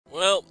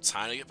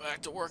Time to get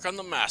back to work on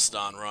the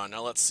Macedon run.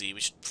 Now let's see.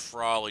 We should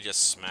probably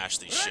just smash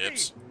these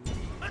ships.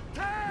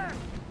 Attack!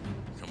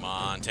 Come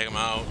on, take them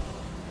out.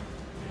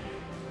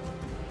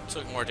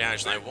 Took more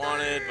damage than I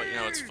wanted, but you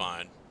know, it's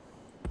fine.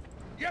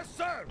 Yes,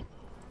 sir.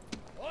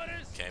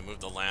 Orders. Okay, move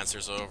the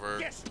Lancers over.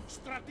 Yes,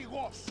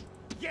 strategos.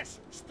 Yes,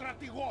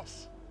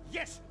 strategos.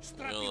 Yes,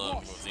 We'll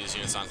strategos. move these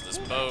units onto this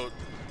boat.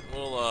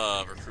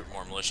 We'll recruit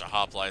more militia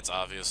hoplites,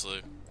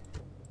 obviously.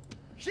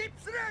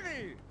 Ships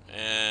ready.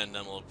 And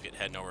then we'll get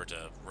heading over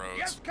to Rhodes.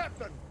 Yes,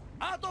 Captain.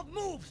 Out of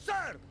move,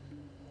 sir.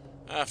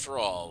 After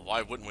all,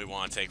 why wouldn't we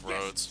want to take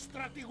Rhodes?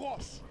 Yes,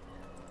 strategos.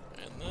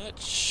 And that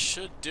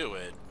should do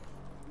it.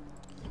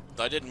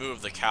 Though I did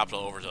move the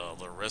capital over to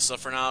Larissa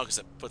for now, because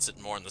it puts it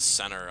more in the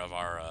center of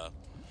our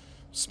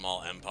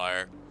small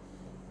empire.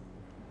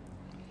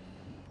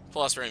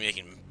 Plus, we're going to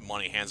be making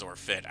money hands over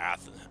fist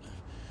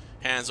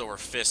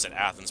at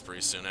Athens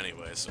pretty soon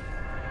anyway, so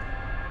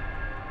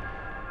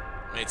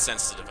made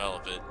sense to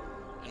develop it.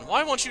 And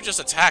why won't you just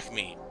attack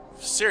me?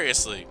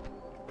 Seriously.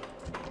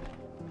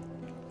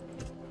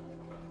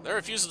 Their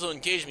refusal to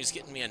engage me is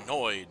getting me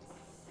annoyed.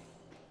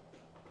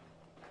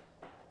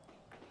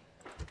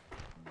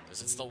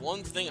 Because it's the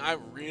one thing I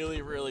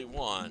really, really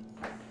want.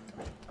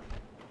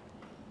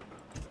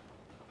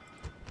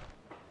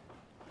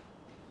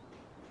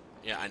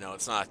 Yeah, I know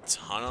it's not a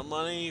ton of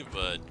money,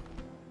 but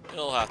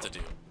it'll have to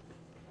do.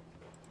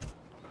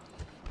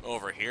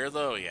 Over here,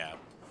 though, yeah.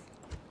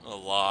 A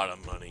lot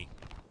of money.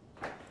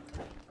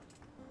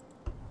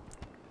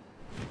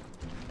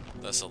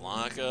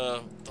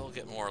 Thessalonica, they'll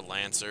get more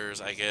Lancers,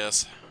 I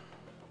guess.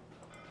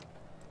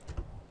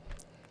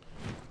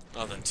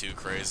 Nothing too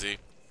crazy.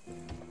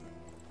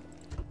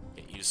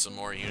 Get you some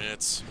more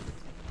units.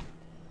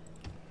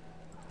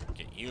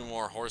 Get you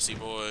more horsey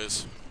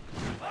boys.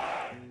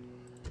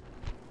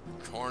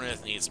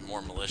 Corinth needs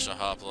more militia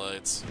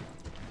hoplites.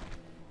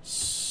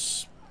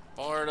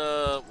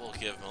 Sparta, we'll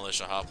give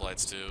militia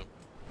hoplites too.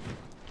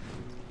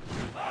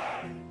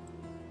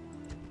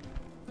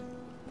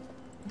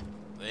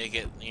 They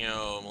get, you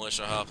know,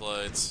 militia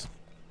hoplites.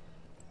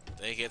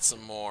 They get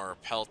some more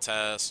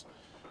peltas.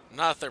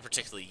 Not that they're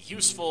particularly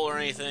useful or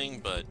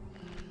anything, but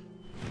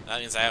that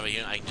means I have a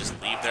unit I can just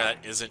leave there that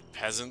isn't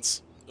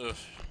peasants. Ugh.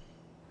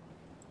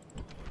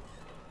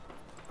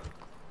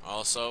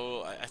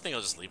 Also, I think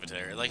I'll just leave it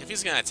there. Like, if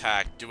he's gonna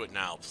attack, do it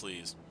now,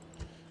 please.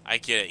 I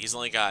get it. He's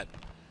only got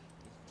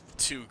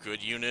 2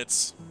 good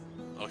units.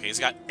 Okay, he's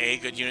got a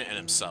good unit and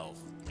himself.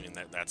 I mean,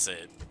 that's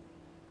it.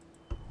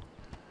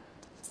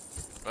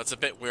 But it's a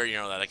bit weird, you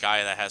know, that a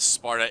guy that has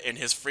Sparta in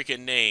his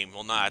freaking name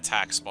will not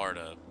attack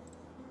Sparta.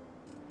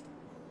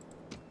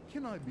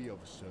 Can I be of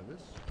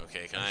service?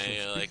 Okay, can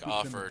I, like,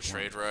 offer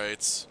trade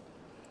rights?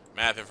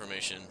 Map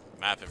information.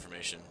 Map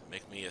information.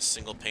 Make me a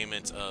single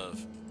payment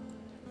of...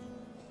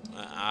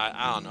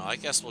 I don't know. I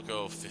guess we'll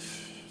go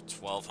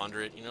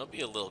 1,200. You know, it'd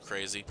be a little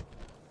crazy.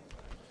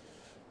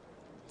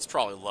 It's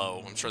probably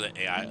low. I'm sure the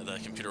the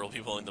computer will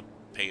be willing to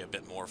pay a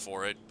bit more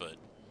for it, but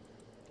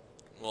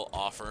we'll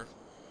offer.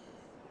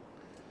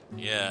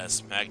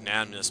 Yes,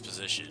 magnanimous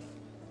position.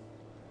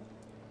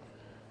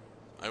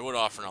 I would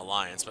offer an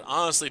alliance, but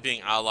honestly, being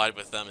allied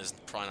with them is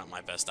probably not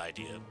my best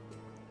idea.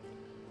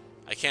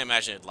 I can't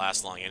imagine it'd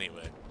last long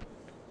anyway.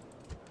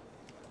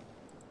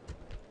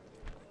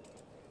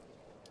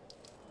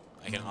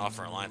 I can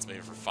offer an alliance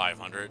maybe for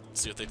 500.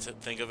 See what they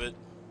think of it.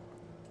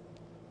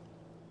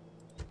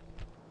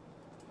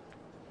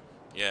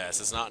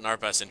 Yes, it's not in our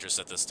best interest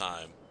at this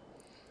time.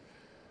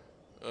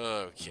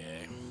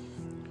 Okay.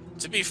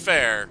 To be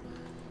fair,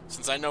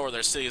 since I know where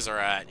their cities are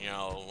at, you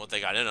know, what they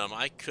got in them,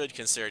 I could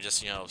consider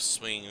just, you know,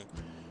 swing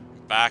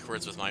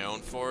backwards with my own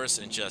force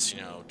and just,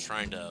 you know,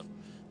 trying to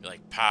be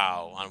like,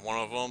 pow, on one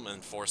of them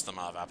and force them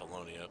out of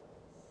Apollonia.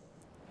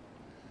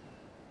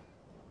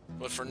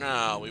 But for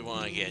now, we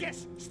want to get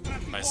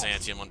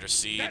Byzantium under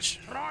siege.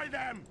 Destroy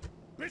them.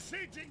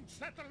 Besieging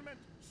settlement,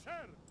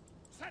 sir.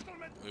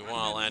 Settlement. We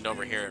want to land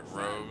over here at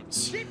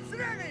Rhodes. Ships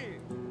ready.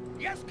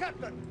 Yes,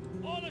 Captain.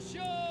 All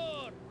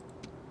ashore.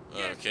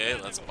 Okay,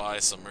 let's buy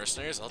some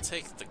mercenaries. I'll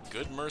take the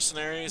good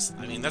mercenaries.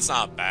 I mean, that's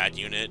not a bad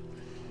unit,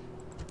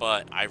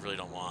 but I really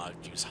don't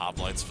want to use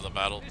hoplites for the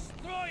battle.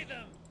 Destroy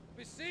them.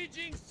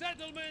 Besieging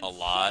settlement. A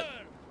lot. Sir.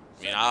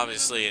 I mean,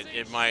 obviously,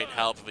 it might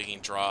help if we can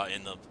draw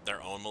in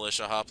their own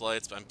militia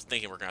hoplites, but I'm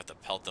thinking we're going to have to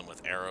pelt them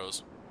with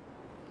arrows.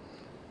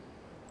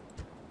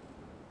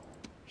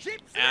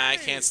 And I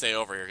can't stay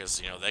over here because,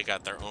 you know, they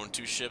got their own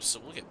 2 ships, so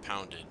we'll get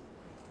pounded.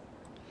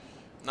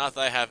 Not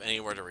that I have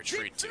anywhere to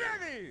retreat to.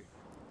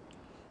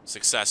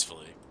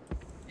 Successfully.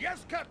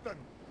 Yes, Captain.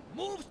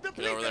 Moves the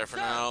Get over there for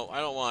now. I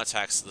don't want to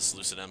attack the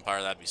Seleucid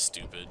Empire. That'd be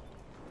stupid.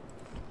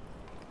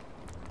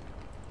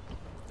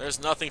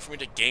 There's nothing for me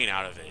to gain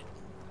out of it.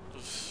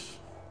 Oof.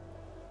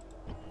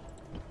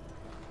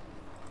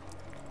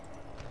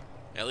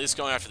 At least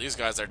going after these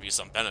guys, there'd be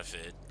some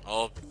benefit.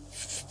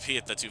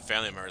 Albeit the 2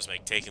 family members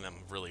make taking them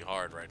really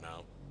hard right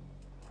now.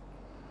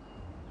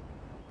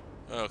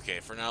 Okay,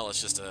 for now,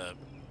 let's just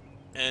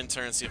end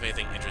turn and see if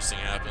anything interesting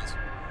happens.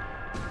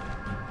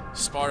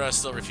 Sparta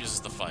still refuses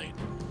to fight.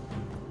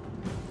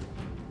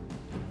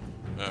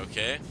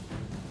 Okay.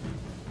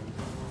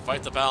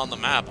 Fight the battle on the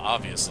map,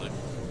 obviously.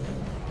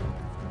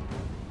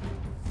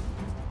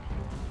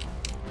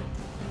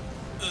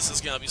 This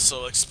is gonna be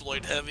so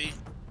exploit heavy.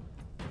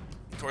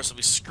 Of course, if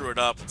we screw it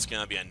up, it's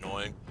gonna be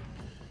annoying.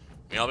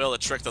 I mean, I'll be able to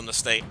trick them to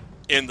stay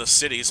in the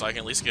city, so I can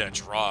at least get a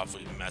draw if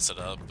we mess it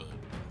up, but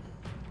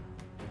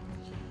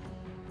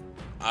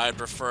I'd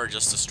prefer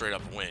just to straight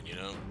up win, you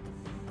know?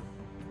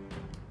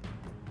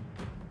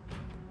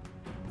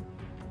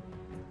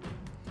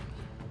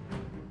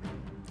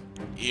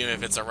 Even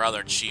if it's a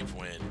rather cheap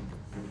win.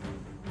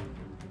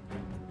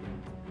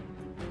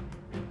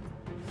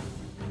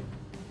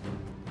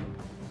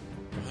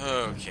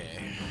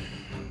 Okay.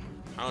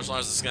 How much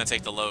longer is this gonna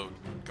take to load?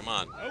 Come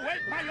on.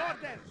 Await my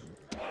orders!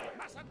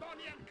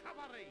 Macedonian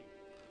cavalry!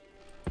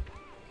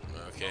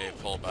 Okay,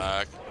 pull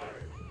back.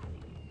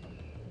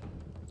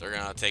 They're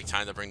gonna take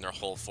time to bring their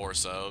whole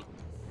force out.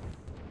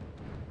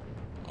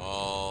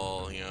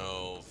 All, you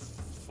know,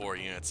 4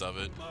 units of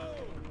it.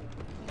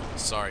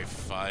 Sorry,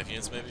 5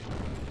 units maybe?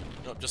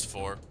 Nope, just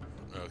 4.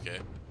 Okay.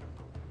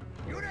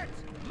 Units,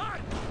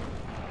 march!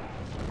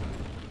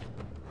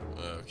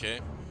 Okay.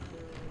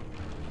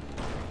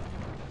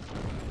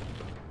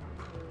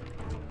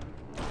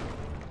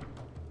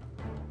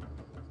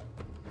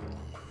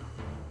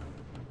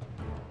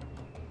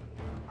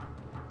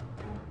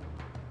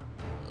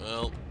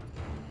 Well.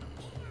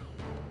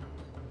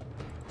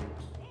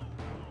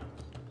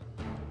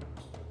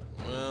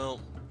 Well.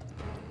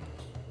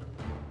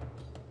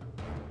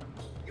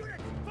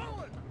 Units,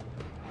 forward!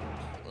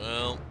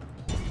 Well.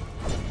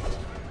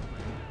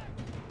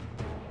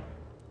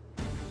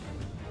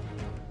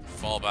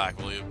 Fall back,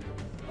 will you?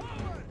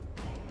 Forward!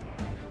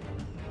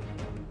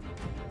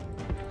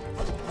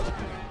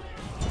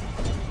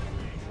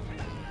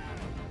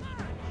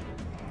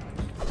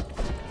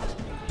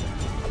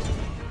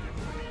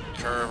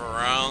 Curve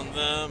around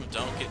them.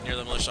 Don't get near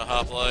the militia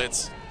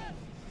hoplites.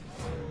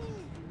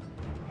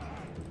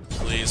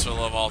 Please, for the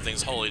love of all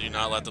things holy, do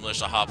not let the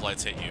militia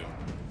hoplites hit you.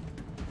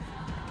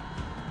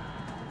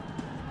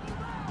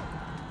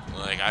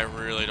 Like, I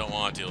really don't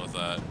want to deal with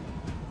that.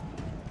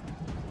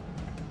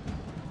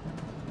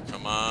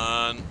 Come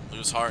on.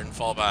 Lose heart and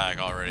fall back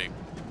already.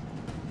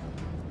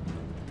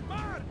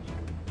 March!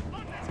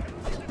 Orders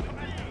completed,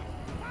 Commander!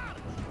 March!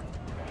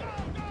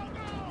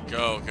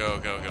 Go, go, go! Go, go,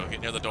 go, go.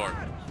 Get near the door.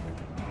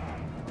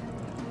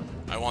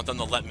 I want them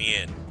to let me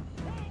in.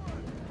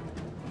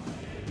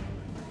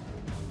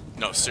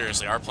 No,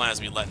 seriously, our plan is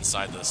to be let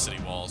inside the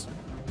city walls.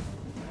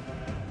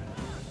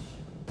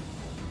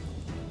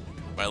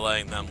 By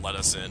letting them let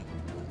us in.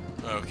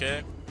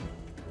 Okay.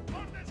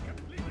 Orders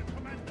completed,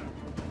 Commander!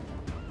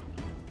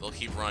 They'll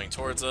keep running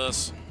towards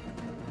us.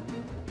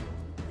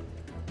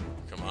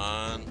 Come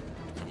on.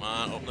 Come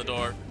on. Open the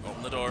door.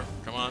 Open the door.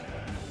 Come on.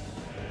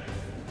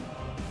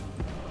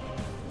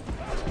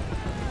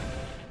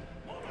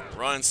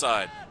 Run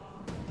inside.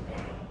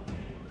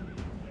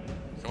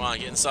 Come on,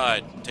 get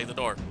inside. Take the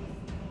door.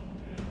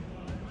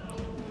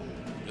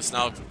 This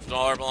now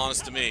dollar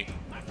belongs to me.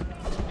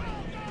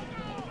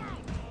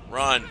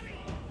 Run.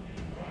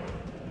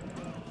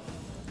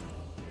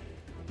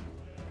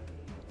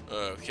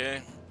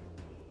 Okay.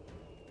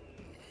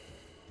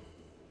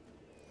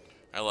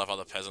 I love how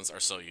the peasants are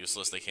so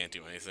useless, they can't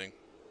do anything.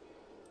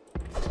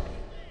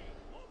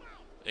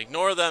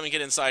 Ignore them and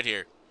get inside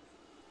here.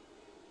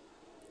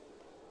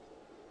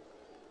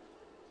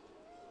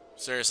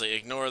 Seriously,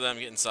 ignore them and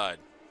get inside.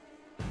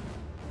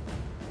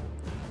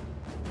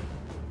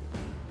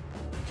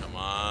 Come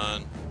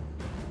on.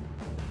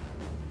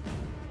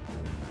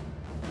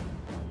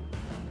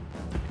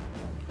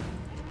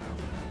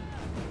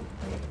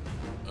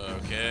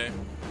 Okay.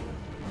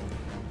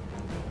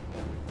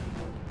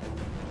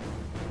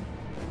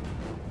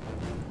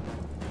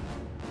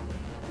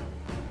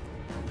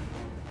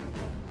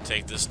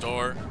 Take this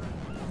door.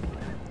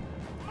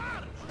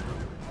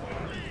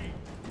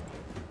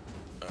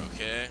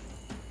 Okay.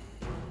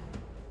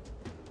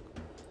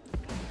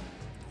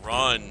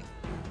 Run.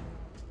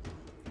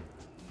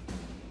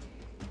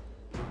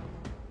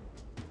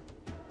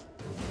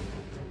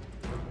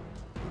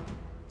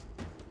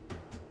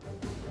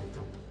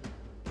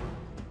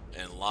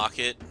 And lock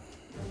it.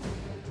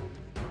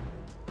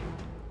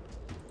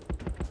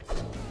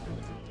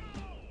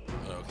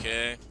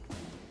 Okay.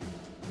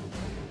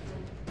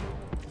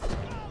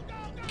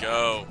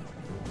 Go.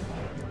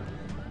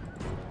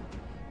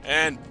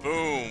 And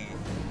boom.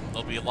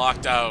 They'll be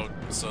locked out.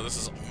 So this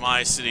is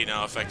my city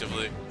now,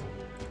 effectively.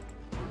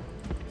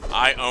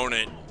 I own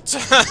it.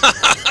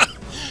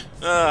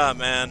 Ah,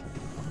 man.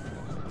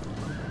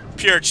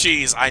 Pure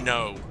cheese, I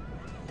know.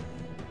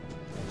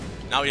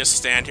 Now we just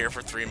stand here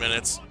for 3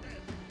 minutes.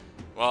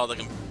 While the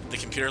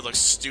computer looks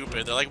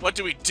stupid. They're like, what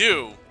do we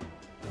do?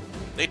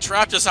 They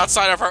trapped us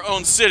outside of our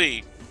own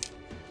city.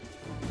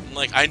 I'm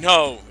like, I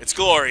know. It's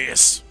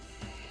glorious.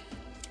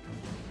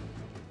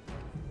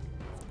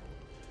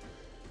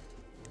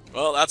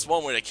 Well, that's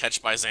one way to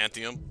catch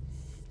Byzantium.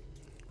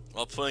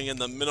 While putting in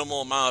the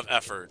minimal amount of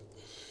effort.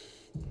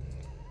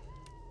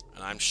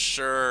 And I'm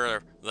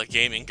sure the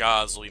gaming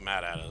gods will be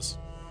mad at us.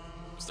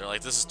 So they're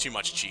like, this is too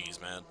much cheese,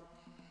 man.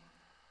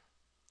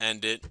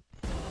 End it.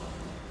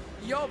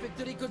 Your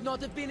victory could not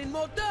have been in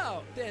more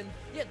doubt, and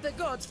yet the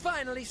gods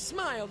finally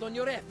smiled on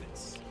your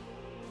efforts.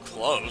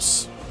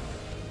 Close.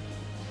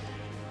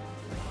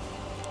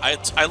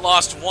 I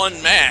lost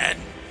one man.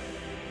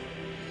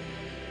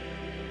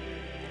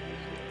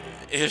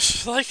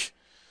 It's like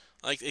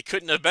it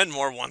couldn't have been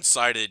more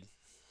one-sided.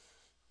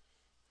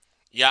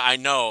 Yeah, I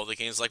know. The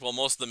game's like, well,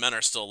 most of the men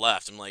are still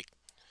left. I'm like,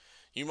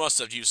 you must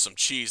have used some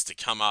cheese to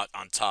come out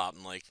on top.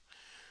 I'm like,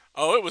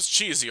 oh, it was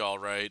cheesy, all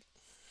right.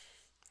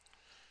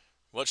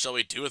 What shall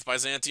we do with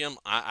Byzantium?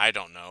 I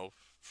don't know.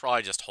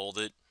 Probably just hold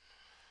it.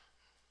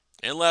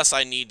 Unless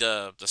I need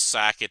to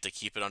sack it to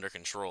keep it under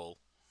control.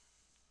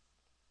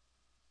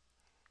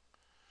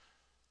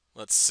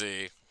 Let's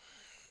see.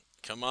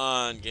 Come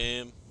on,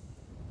 game.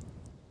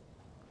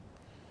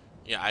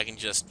 Yeah, I can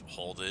just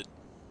hold it.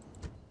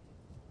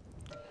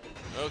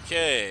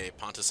 Okay,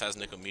 Pontus has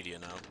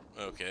Nicomedia now.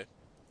 Okay.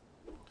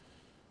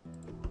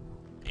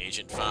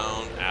 Agent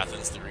found.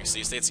 Athens, the Greek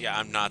city-states. Yeah,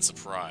 I'm not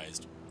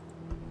surprised.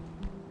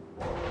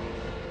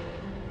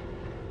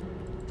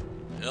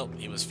 Yep,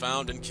 he was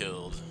found and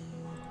killed.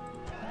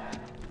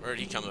 Where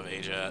did he come of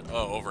age at?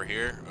 Oh, over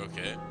here?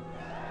 Okay.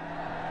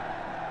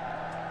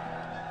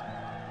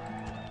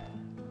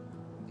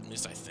 At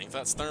least I think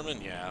that's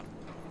Thurman? Yeah.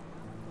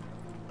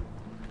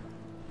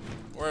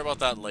 Worry about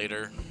that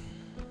later.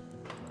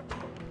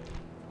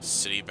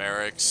 City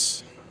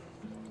barracks.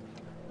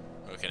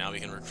 Okay, now we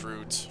can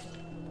recruit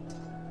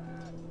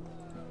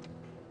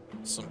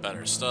some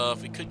better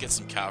stuff. We could get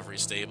some cavalry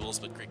stables,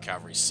 but Greek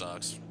cavalry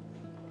sucks.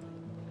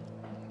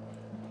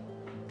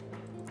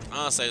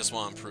 Honestly, I just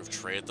want to improve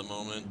trade at the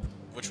moment.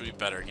 Which would be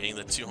better, getting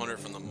the 200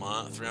 from the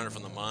 300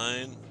 from the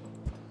mine,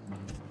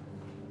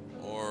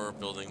 or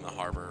building the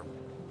harbor,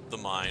 the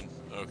mine.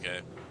 Okay.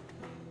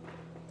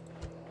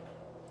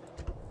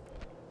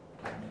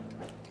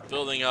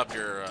 Building up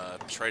your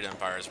trade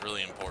empire is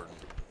really important.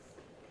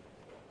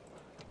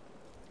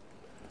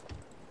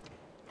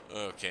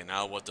 Okay,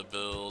 now what to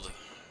build?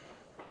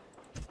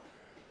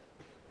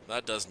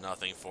 That does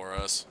nothing for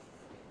us.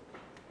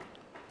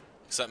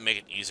 Except make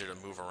it easier to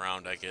move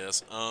around, I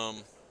guess. I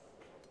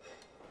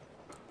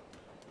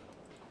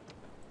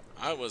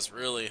was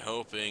really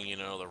hoping, you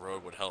know, the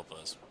road would help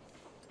us.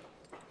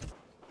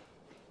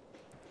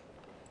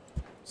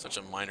 Such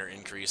a minor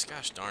increase.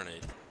 Gosh darn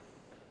it.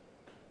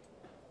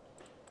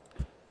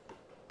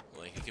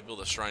 Like, you could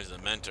build a shrine to the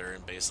mentor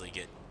and basically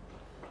get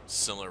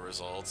similar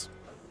results.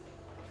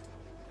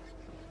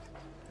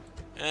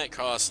 And it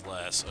costs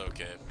less.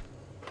 Okay.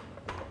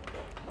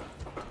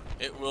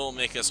 It will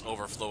make us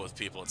overflow with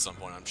people at some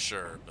point, I'm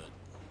sure, but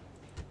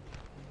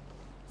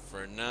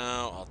for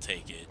now, I'll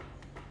take it.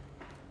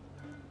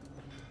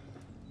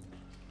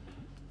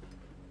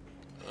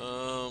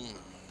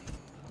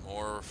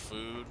 More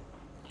food?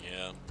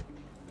 Yeah.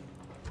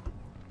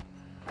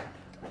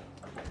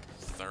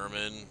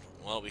 Thurman.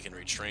 Well, we can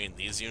retrain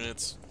these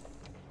units.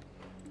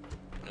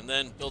 And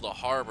then build a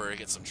harbor to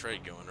get some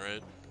trade going,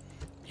 right?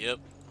 Yep.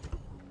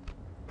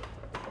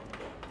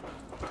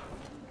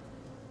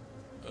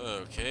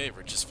 Okay,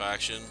 richest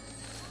faction.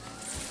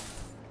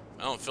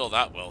 I don't feel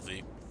that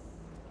wealthy.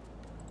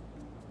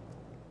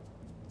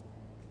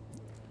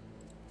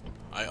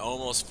 I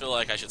almost feel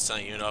like I should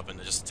send a unit up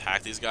and just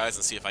attack these guys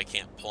and see if I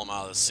can't pull them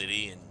out of the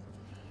city and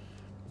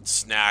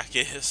snag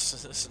it.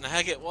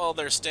 Snag it while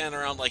they're standing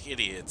around like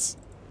idiots.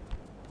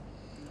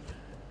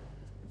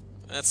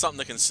 That's something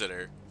to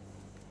consider.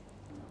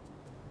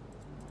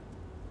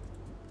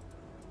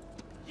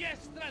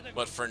 Yes,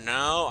 but for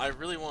now, I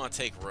really want to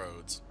take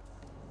Rhodes.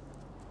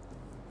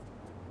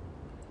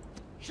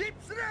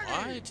 Ships ready.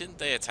 Why didn't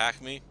they attack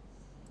me?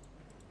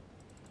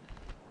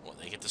 What,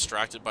 they get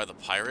distracted by the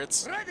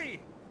pirates?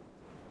 Ready.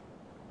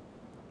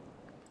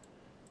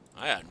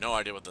 I have no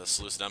idea what the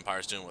Seleucid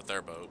Empire's doing with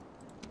their boat.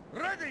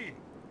 Ready.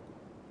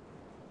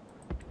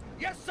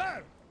 Yes,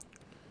 sir.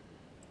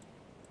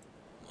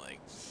 Like,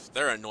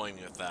 they're annoying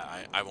me with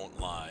that, I won't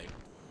lie.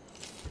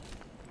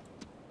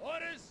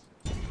 Orders.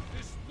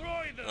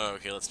 Destroy them.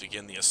 Okay, let's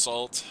begin the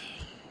assault.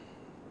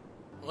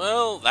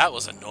 Well, that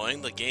was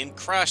annoying. The game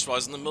crashed while I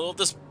was in the middle of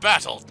this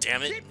battle,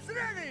 damn it. Ships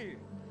ready.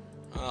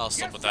 I'll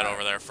still Yes, put that sir.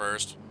 over there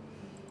first.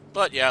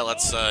 But yeah,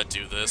 let's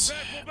do this.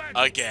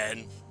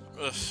 Again.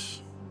 Ugh.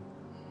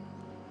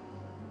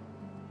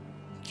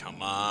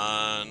 Come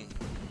on.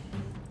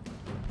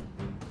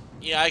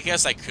 Yeah, I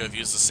guess I could have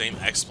used the same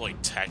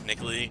exploit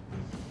technically.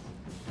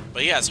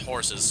 But he has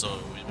horses, so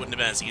it wouldn't have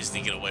been as easy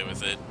to get away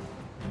with it.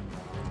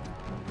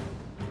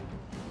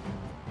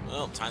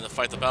 Well, time to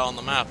fight the battle on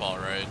the map,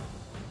 alright.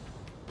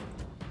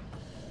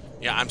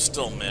 Yeah, I'm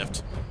still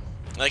miffed.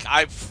 Like,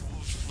 I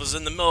was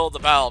in the middle of the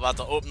battle about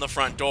to open the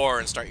front door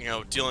and start, you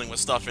know, dealing with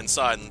stuff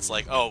inside, and it's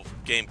like, oh,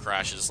 game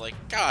crashes. Like,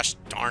 gosh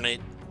darn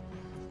it.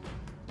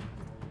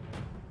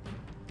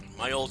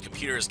 My old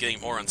computer is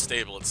getting more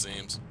unstable, it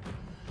seems.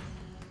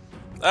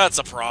 That's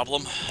a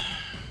problem.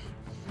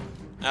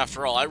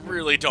 After all, I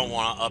really don't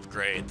want to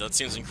upgrade, though it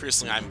seems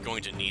increasingly I'm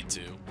going to need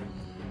to.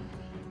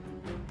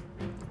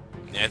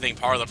 Yeah, I think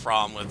part of the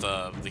problem with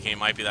the game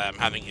might be that I'm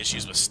having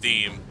issues with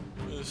Steam.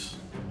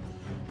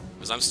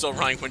 Because I'm still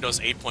running Windows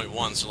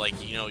 8.1, so like,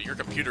 you know, your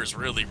computer's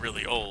really,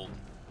 really old.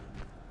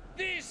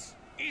 This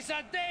is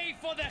a day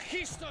for the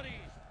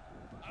history.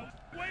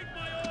 Await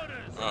my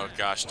orders. Oh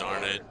gosh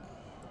darn it.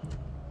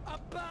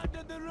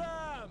 Abandon the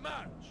ram!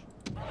 March!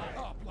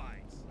 Up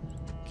lines!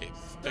 Okay,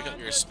 pick up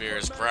your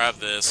spears, grab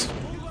this.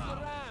 Move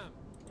out!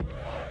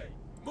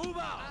 Move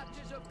out!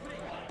 Archers of Crete!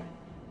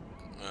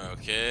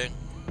 Okay.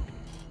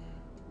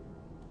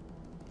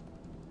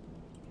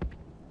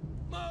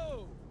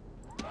 Move!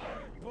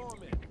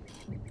 Form it!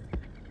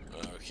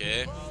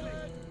 Okay.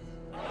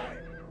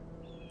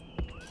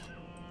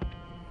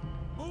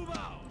 Move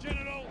out,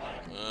 General.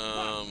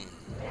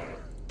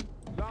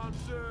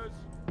 Lancers!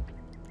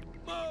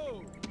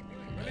 Move!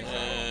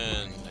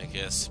 And I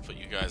guess put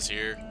you guys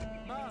here.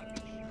 March!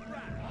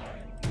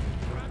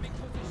 Ramming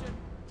position!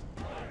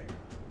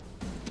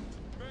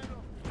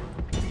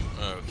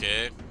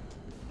 Okay.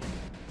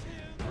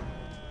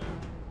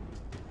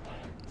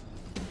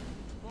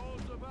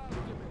 Balls of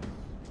Artemis!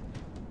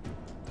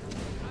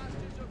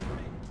 Archers of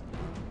Crete!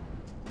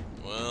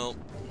 Well,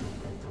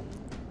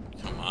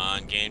 come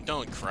on, game,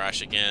 don't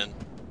crash again.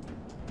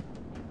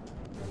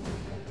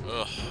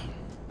 Ugh.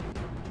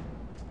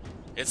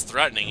 It's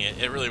threatening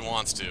it. It really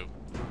wants to.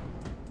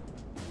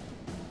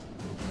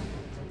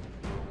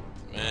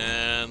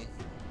 Man.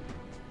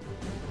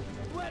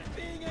 We're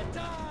being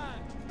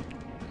attacked!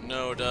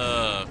 No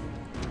duh.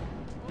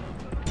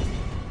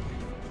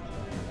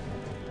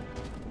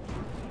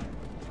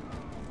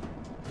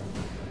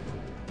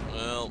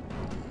 Well.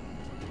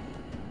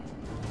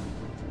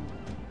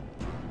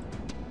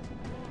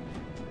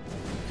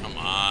 Come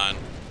on.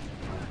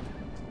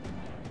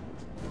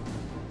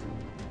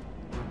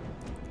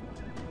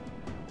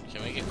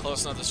 Can we get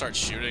close enough to start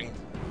shooting?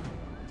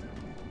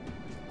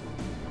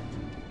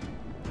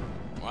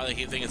 Why they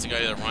keep thinking it's a guy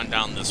to run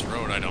down this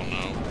road, I don't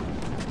know.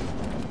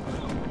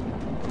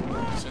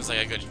 Seems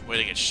like a good way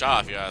to get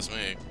shot, if you ask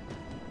me.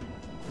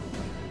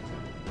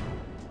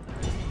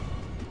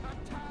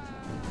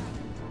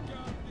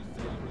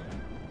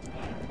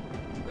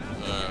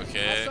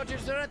 Okay. Our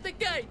soldiers are at the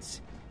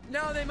gates!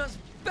 Now they must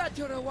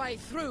batter a way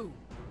through!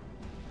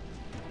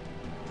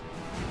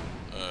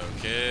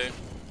 Okay.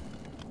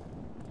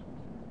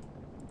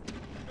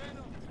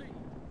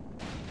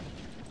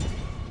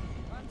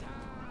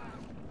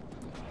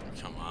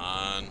 Come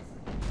on.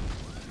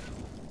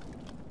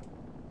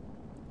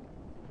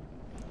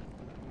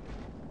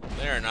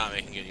 They're not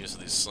making good use of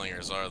these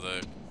slingers, are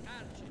they?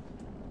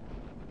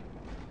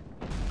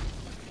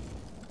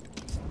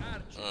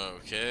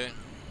 Okay.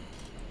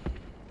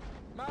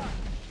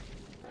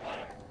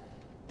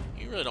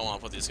 You really don't want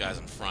to put these guys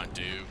in front,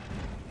 do you?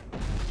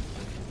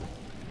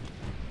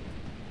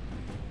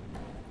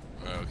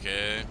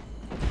 Okay.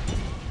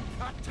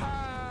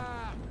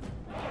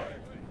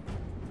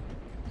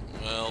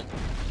 Well.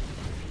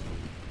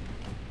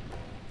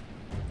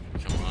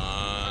 Come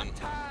on.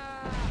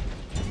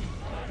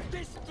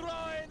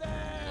 Destroy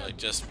them! Like,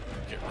 just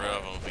get rid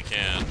of them if we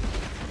can.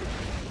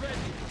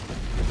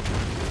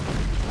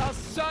 Our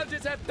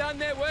soldiers have done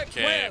their work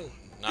Okay, well.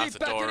 knock the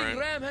door battering in.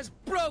 ram has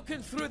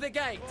broken through the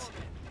gate.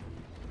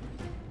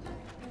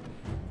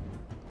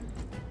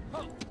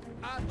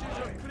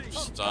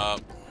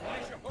 Stop.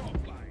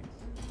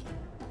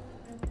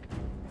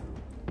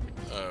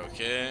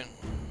 Okay.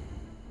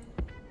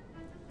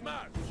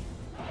 March.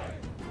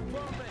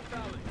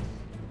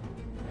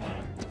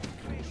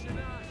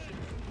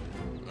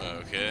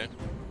 Okay.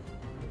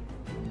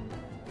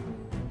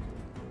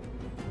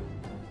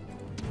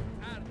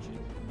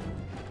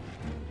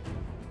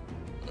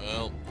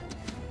 Well.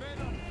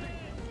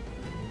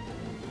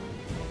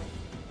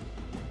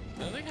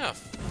 Are they gonna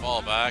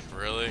fall back,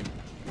 really?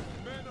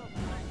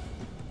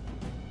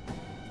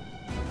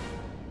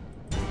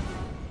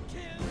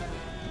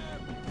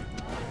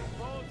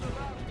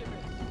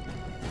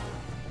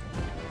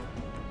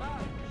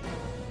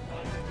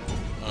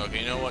 Okay,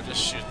 you know what?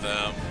 Just shoot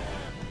them.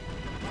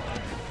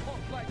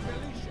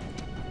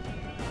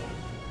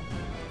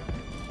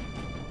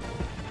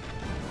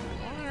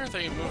 Why aren't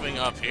they moving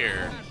up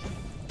here?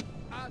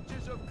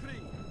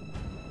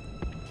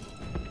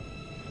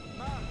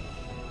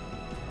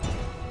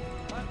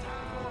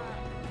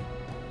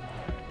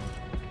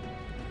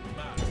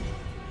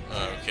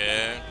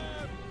 Okay.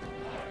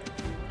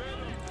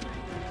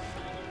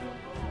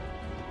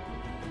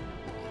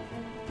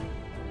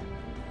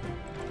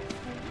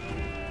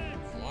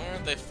 Why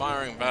aren't they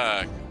firing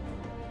back?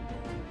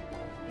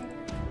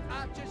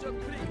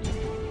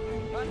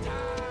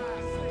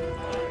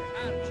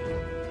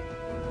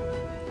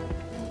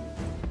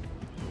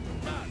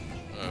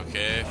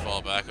 Okay,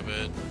 fall back a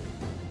bit.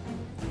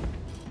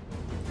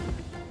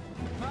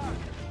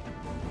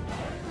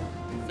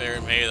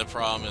 Maybe the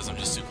problem is I'm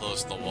just too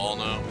close to the wall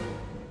now.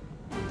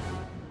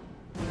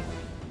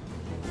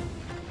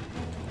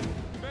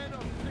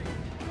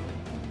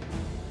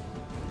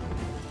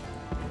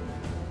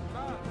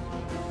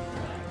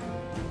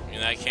 I mean,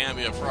 that can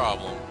be a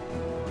problem.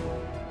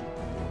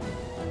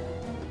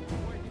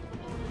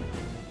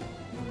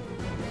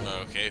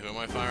 Okay, who am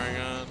I firing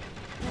on?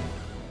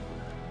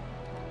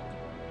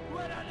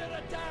 We're under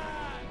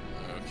attack!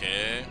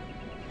 Okay.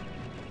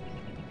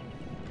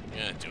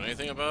 You gonna do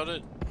anything about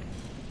it?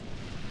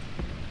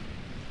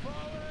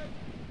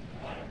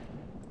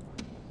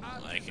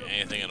 Like,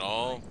 anything at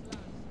all?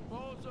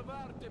 Balls of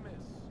Artemis.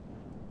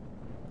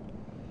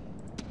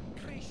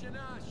 Cretan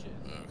ashes.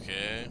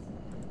 Okay.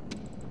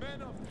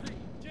 Men of Crete.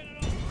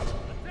 General,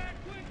 attack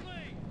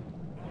quickly!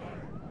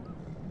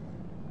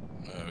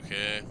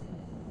 Okay.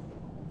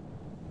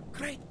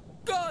 Great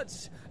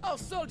gods! Our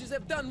soldiers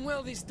have done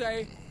well this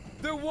day.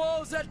 The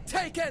walls are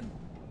taken!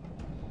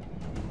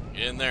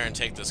 Get in there and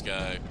take this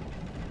guy.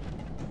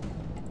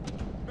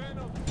 Men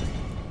of Crete.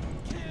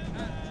 Kill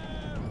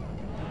them!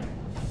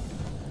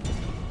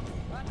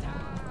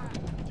 Attack!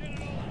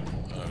 General,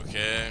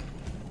 Okay.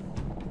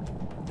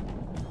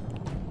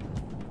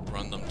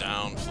 Run them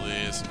down,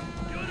 please.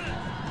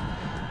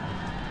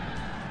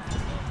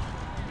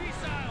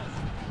 missiles!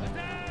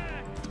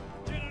 Attack!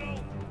 General!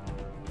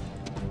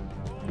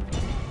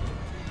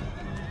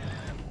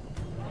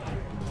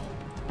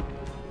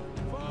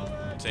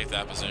 Take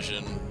that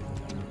position.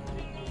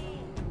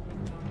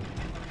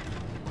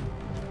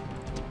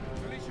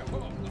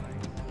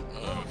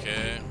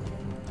 Okay.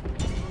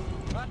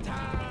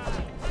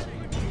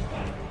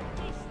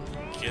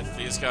 Get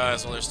these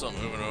guys while they're still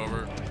moving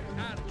over.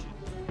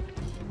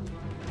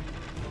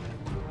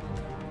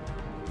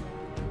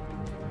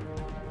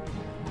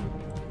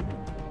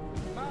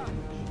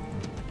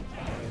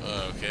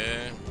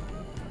 Okay.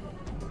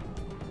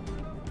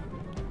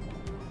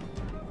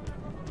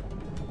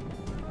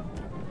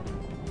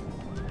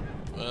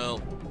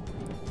 Well.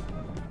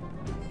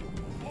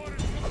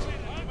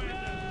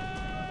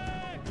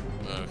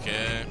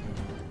 Okay.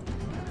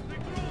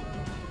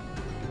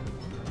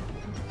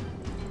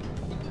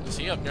 Is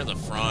he up near the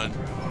front?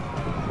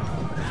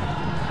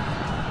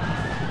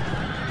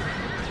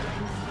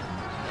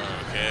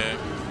 Okay.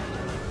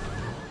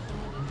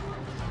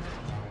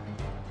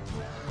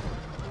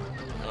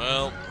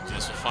 Well,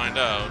 guess we'll find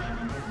out.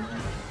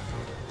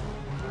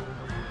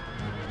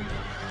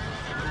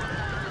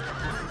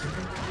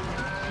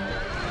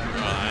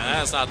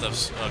 That's not the...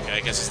 Okay, I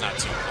guess he's not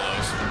too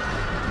close.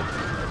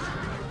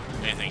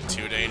 Anything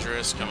too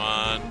dangerous? Come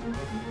on.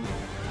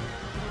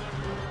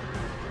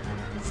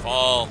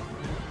 Fall.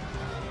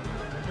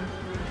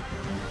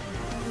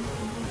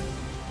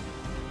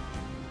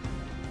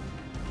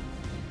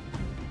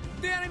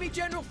 The enemy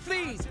general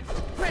flees!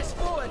 Press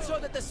forward so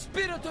that the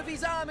spirit of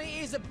his army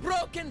is a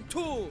broken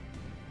tool!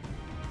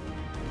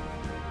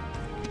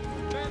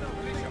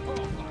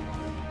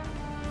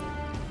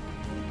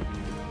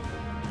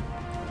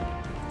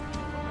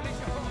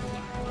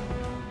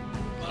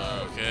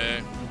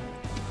 Okay.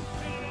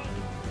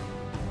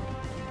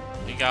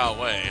 He got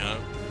away, huh?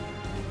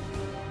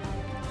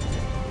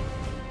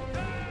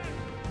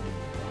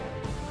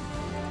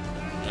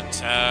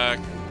 Attack.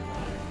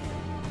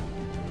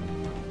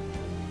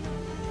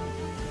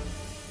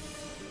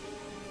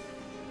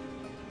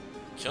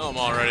 Kill him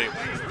already.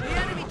 The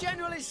enemy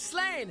general is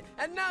slain,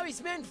 and now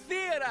his men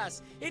fear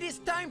us. It is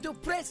time to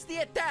press the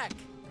attack.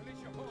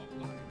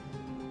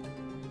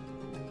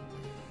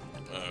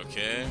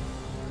 Okay.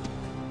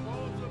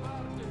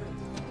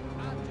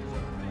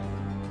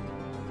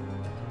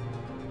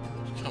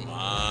 Come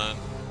on.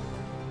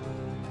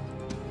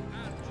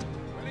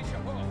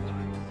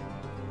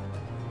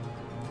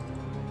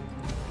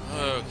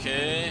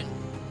 Okay.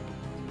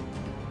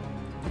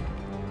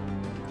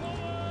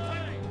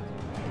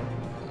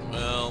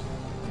 Well,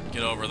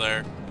 get over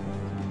there.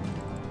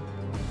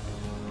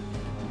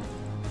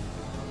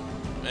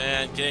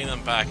 Man, getting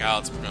them back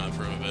out's gonna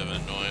prove a bit of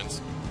an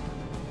annoyance.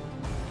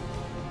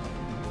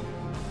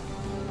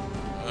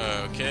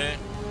 Okay.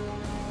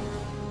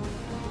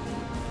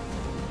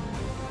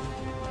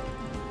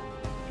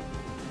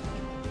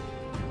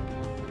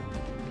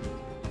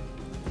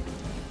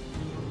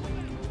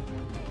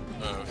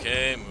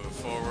 Okay, move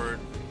forward.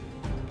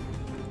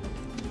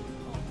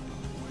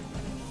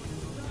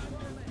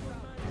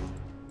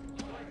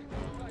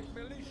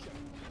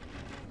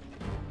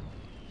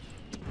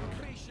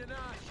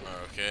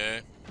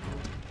 Okay.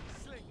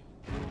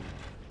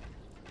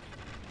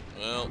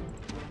 Well,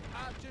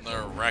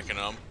 they're wrecking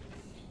them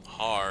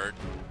hard,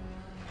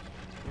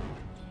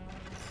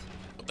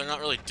 but they're not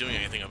really doing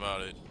anything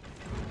about it.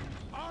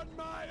 On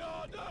my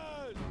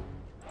orders!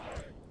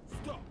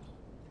 Stop!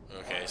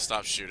 Okay,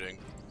 stop shooting.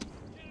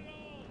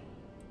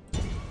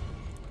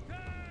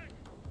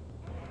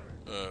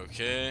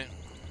 Okay.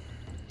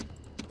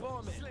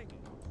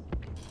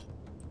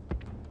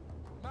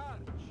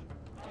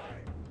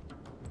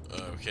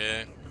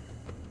 Okay.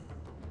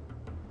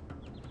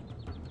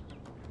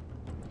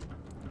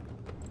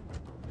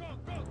 Go,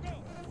 go, go!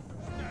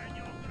 Stand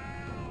your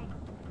ground!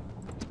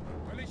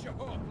 Release your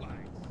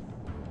hoplites!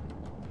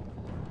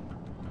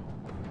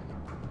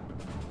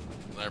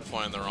 They're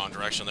pointing the wrong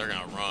direction. They're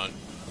gonna run.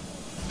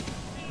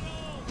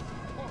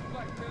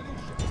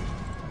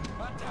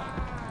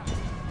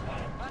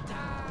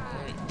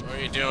 What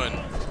are you doing?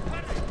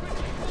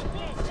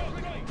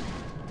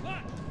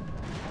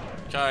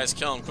 Guys,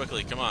 kill him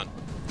quickly, come on.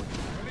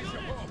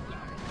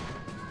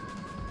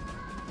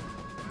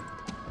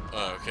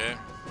 Okay.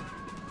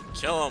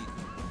 Kill him.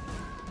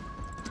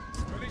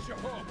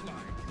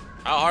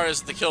 How hard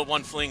is it to kill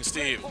one fleeing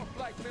Steve?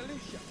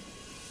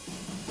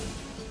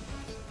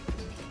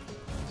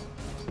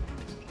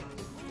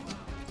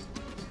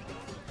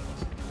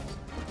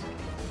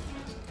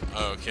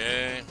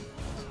 Okay.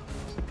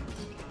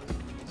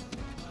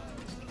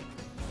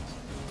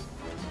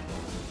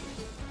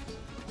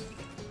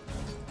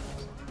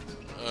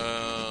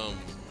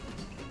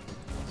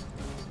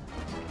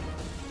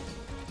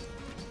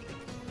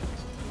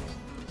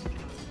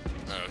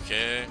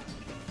 Okay.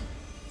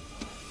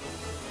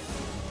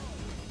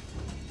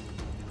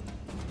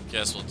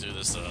 Guess we'll do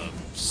this the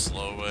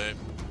slow way.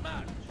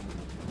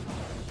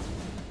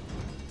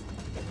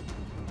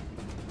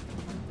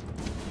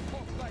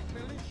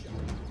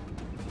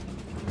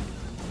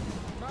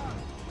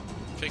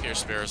 Pick your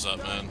spares up,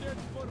 man.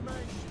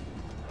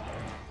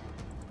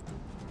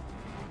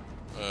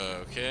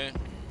 Okay.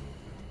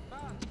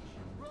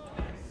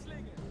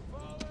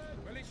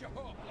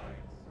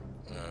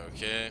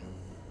 Okay.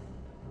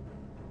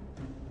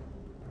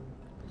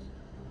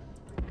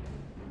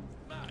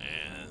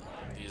 And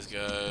these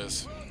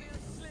guys.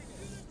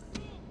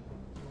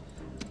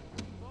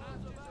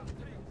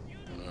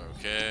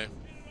 Okay.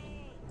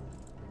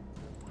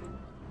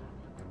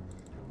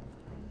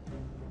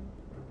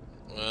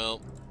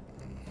 Well.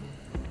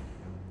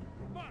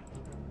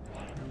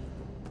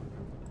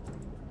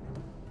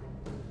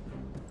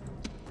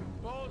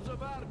 Balls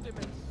of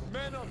Artemis,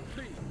 men of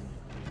Crete.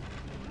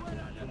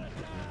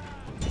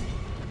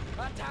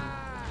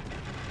 Attack!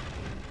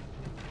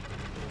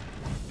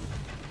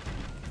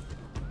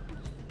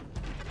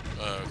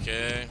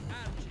 Okay.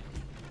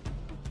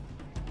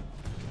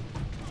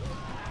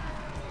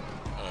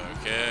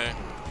 Okay.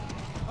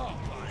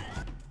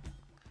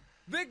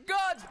 The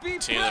gods be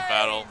praised! Team of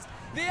battle.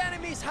 The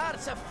enemy's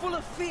hearts are full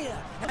of fear,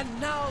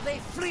 and now they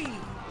flee.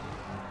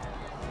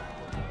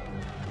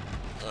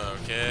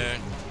 Okay.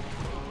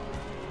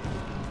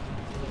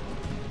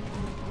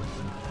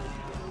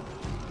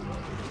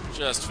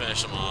 Just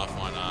finish him off,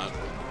 why not?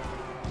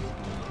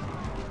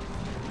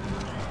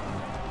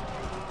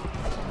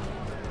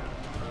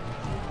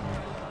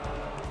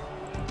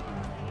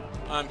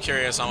 I'm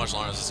curious how much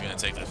longer this is going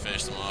to take to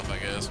finish them off, I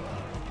guess.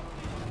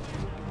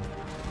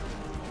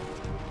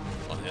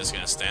 Well, they're just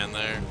going to stand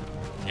there.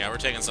 Yeah, we're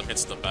taking some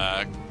hits to the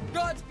back.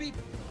 Gods be...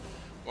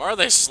 Why are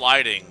they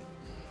sliding?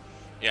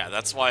 Yeah,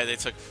 that's why they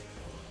took...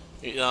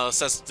 You know, it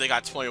says they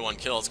got 21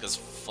 kills, because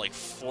like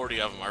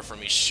 40 of them are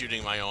from me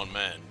shooting my own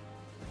men.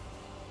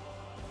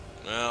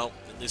 Well,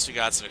 at least we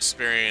got some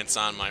experience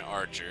on my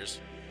archers.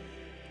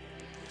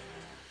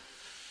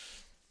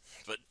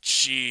 But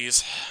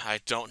jeez,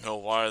 I don't know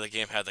why the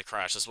game had to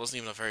crash. This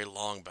wasn't even a very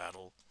long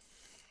battle.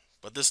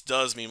 But this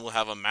does mean we'll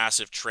have a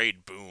massive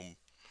trade boom.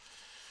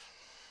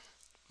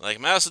 Like,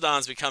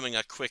 Macedon's becoming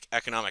a quick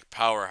economic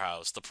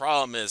powerhouse. The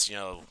problem is, you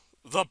know,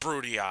 the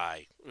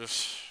Brutii.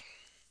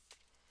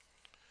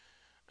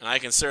 And I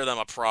consider them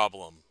a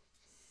problem.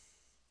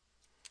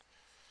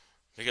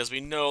 Because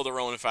we know the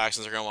Roman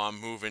factions are going to want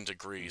to move into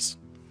Greece.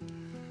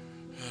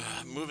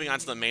 Moving on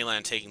to the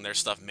mainland, taking their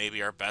stuff may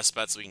be our best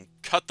bet, so we can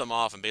cut them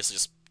off and basically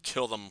just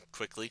kill them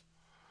quickly.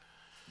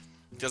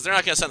 Because they're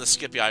not going to send the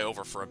Scipii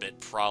over for a bit,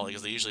 probably,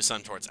 because they usually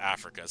send towards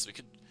Africa. So we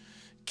could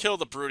kill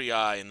the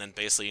Brutii and then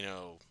basically, you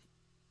know,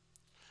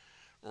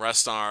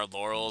 rest on our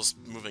laurels,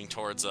 moving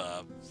towards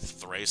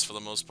Thrace for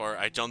the most part.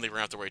 I don't think we're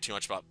going to have to worry too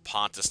much about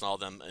Pontus and all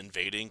them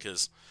invading,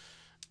 because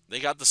they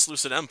got the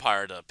Seleucid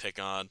Empire to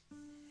pick on.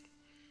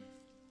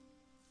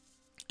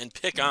 And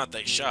pick on it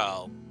they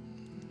shall.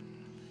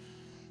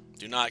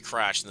 Do not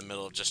crash in the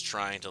middle of just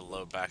trying to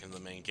load back into the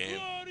main game.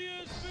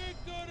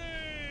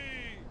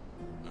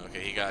 Okay,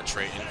 he got a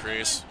trait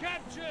increase.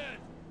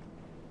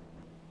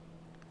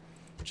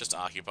 Just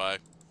occupy.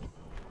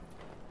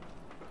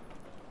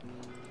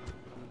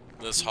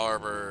 This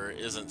harbor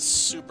isn't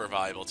super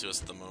valuable to us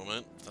at the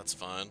moment. That's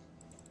fine.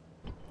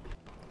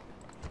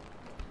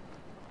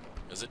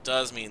 Because it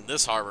does mean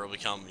this harbor will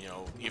become, you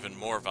know, even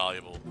more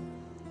valuable.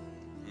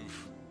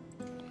 Oof.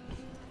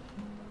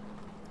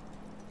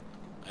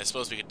 I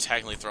suppose we could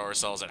technically throw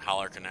ourselves at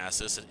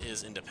Halicarnassus. It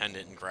is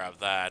independent and grab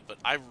that, but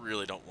I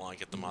really don't want to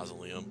get the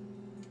mausoleum.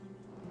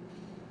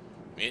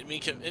 It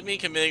mean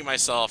committing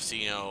myself to,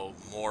 you know,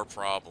 more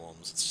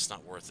problems. It's just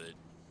not worth it.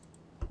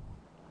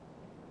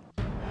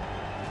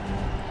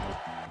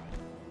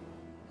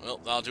 Well,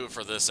 that'll do it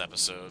for this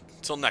episode.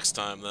 Till next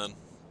time, then.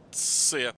 See ya.